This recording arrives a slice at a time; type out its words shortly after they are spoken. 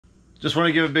Just want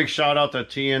to give a big shout out to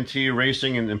TNT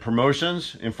Racing and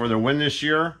Promotions and for their win this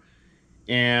year.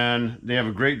 And they have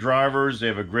a great drivers, they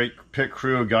have a great pit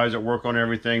crew, guys that work on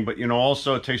everything, but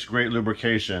also it takes great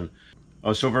lubrication. I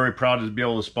was so very proud to be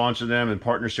able to sponsor them in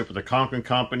partnership with the Conklin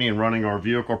company and running our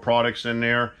vehicle products in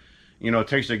there. It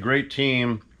takes a great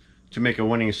team to make a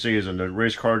winning season. The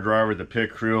race car driver, the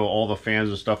pit crew, all the fans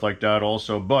and stuff like that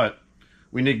also. But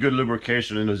we need good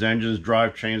lubrication in those engines,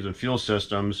 drivetrains, and fuel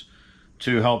systems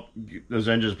to help those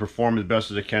engines perform as best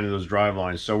as they can in those drive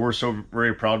lines. So we're so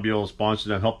very proud to be able to sponsor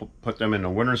them, help put them in the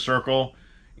winner's circle,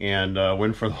 and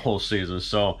win for the whole season.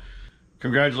 So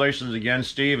congratulations again,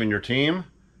 Steve, and your team.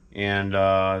 And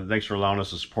thanks for allowing us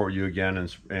to support you again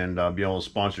and be able to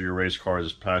sponsor your race cars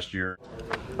this past year.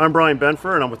 I'm Brian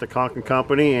Benfer, and I'm with the Conklin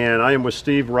Company, and I am with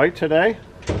Steve Wright today.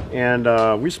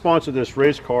 And we sponsored this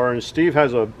race car, and Steve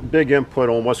has a big input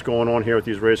on what's going on here with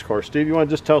these race cars. Steve, you want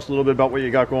to just tell us a little bit about what you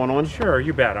got going on? Sure,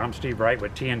 you bet. I'm Steve Wright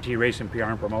with TNT Racing PR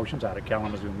and Promotions out of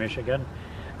Kalamazoo, Michigan.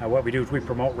 What we do is we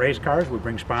promote race cars, we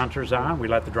bring sponsors on, we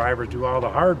let the drivers do all the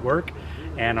hard work,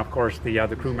 and of course the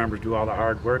crew members do all the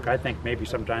hard work. I think maybe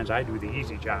sometimes I do the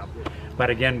easy job. But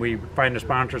again, we find the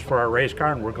sponsors for our race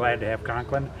car, and we're glad to have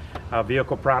Conklin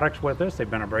Vehicle Products with us. They've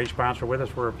been a race sponsor with us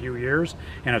for a few years,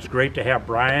 and it's great to have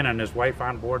Brian and his wife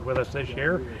on board with us this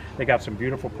year. They got some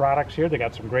beautiful products here. They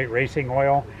got some great racing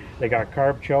oil. They got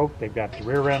carb choke. They've got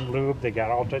rear end lube. They got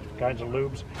all kinds of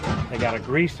lubes. They got a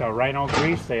grease, a Rhino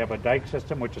grease. They have a dike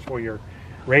system, which is for your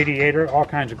radiator. All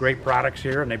kinds of great products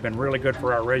here, and they've been really good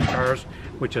for our race cars,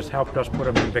 which has helped us put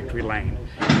them in victory lane.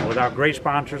 Without great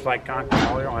sponsors like Conklin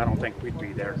Oil, I don't think we'd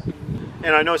be there.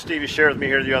 And I know Stevie shared with me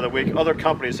here the other week, other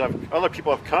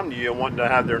people have come to you wanting to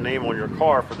have their name on your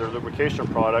car for their lubrication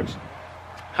products.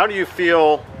 How do you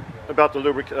feel about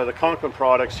the Conklin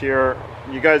products here?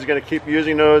 You guys are going to keep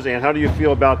using those, and how do you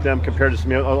feel about them compared to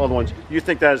some other ones? You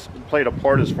think that's played a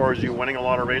part as far as you winning a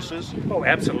lot of races? Oh,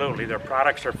 absolutely. Their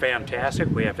products are fantastic.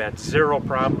 We have had zero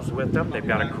problems with them. They've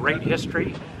got a great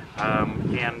history,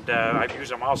 and I've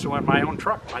used them also in my own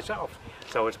truck myself.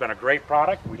 So it's been a great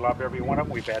product. We love every one of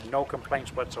them. We've had no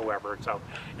complaints whatsoever. So,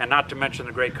 and not to mention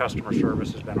the great customer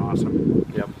service has been awesome.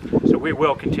 Yep. So we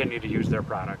will continue to use their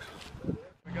products.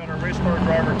 We got our race car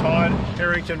driver Todd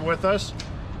Harrington with us.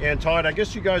 And Todd, I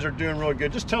guess you guys are doing really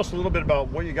good. Just tell us a little bit about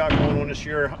what you got going on this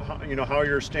year, how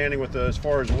you're standing with as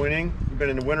far as winning. You've been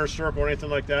in the winner's circle or anything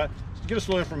like that. Just give us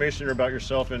a little information here about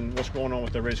yourself and what's going on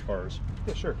with the race cars.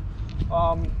 Yeah, sure.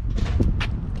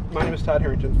 My name is Todd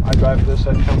Harrington. I drive this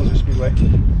at Kalamazoo Speedway.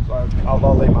 So I'm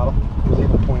outlaw late model. We're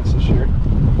leading points this year.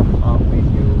 We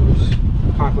use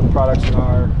Conklin products in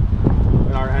our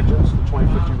engines, the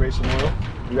 2050 racing oil.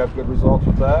 We have good results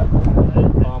with that.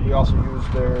 We also use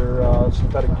their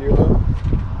synthetic gear lube.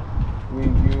 We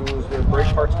use their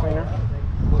brake parts cleaner,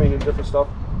 cleaning different stuff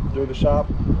through the shop.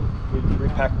 We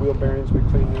repack wheel bearings. We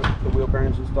clean the wheel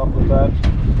bearings and stuff with that.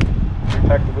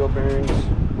 Repack the wheel bearings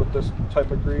with this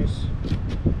type of grease.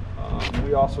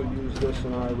 We also use this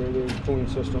in our radiator cooling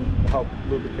system to help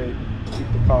lubricate,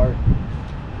 keep the car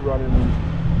running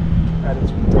at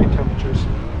its great temperatures.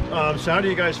 So how do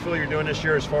you guys feel you're doing this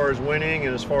year as far as winning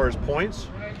and as far as points?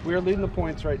 We are leading the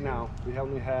points right now. We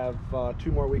only have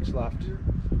 2 more weeks left.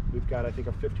 We've got, I think,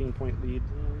 a 15-point lead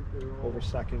over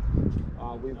second.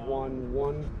 We've won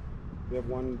one. We have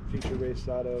one feature race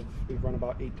we've run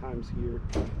about 8 times here,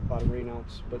 a lot of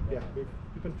rainouts. But yeah, we've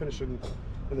been finishing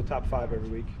in the top 5 every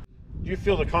week. Do you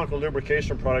feel the Conklin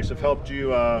lubrication products have helped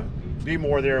you be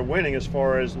more there winning as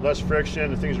far as less friction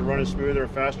and things are running smoother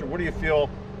and faster? What do you feel?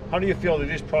 How do you feel that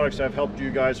these products have helped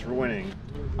you guys for winning?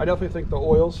 I definitely think the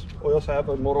oils have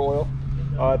a motor oil.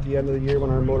 At the end of the year when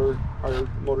our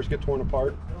motors get torn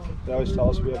apart, they always tell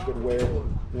us we have good wear.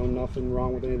 Nothing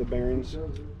wrong with any of the bearings.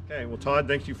 Okay, well Todd,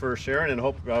 thank you for sharing, and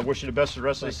I wish you the best the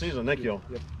rest of the season. Thank you.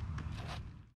 Yep.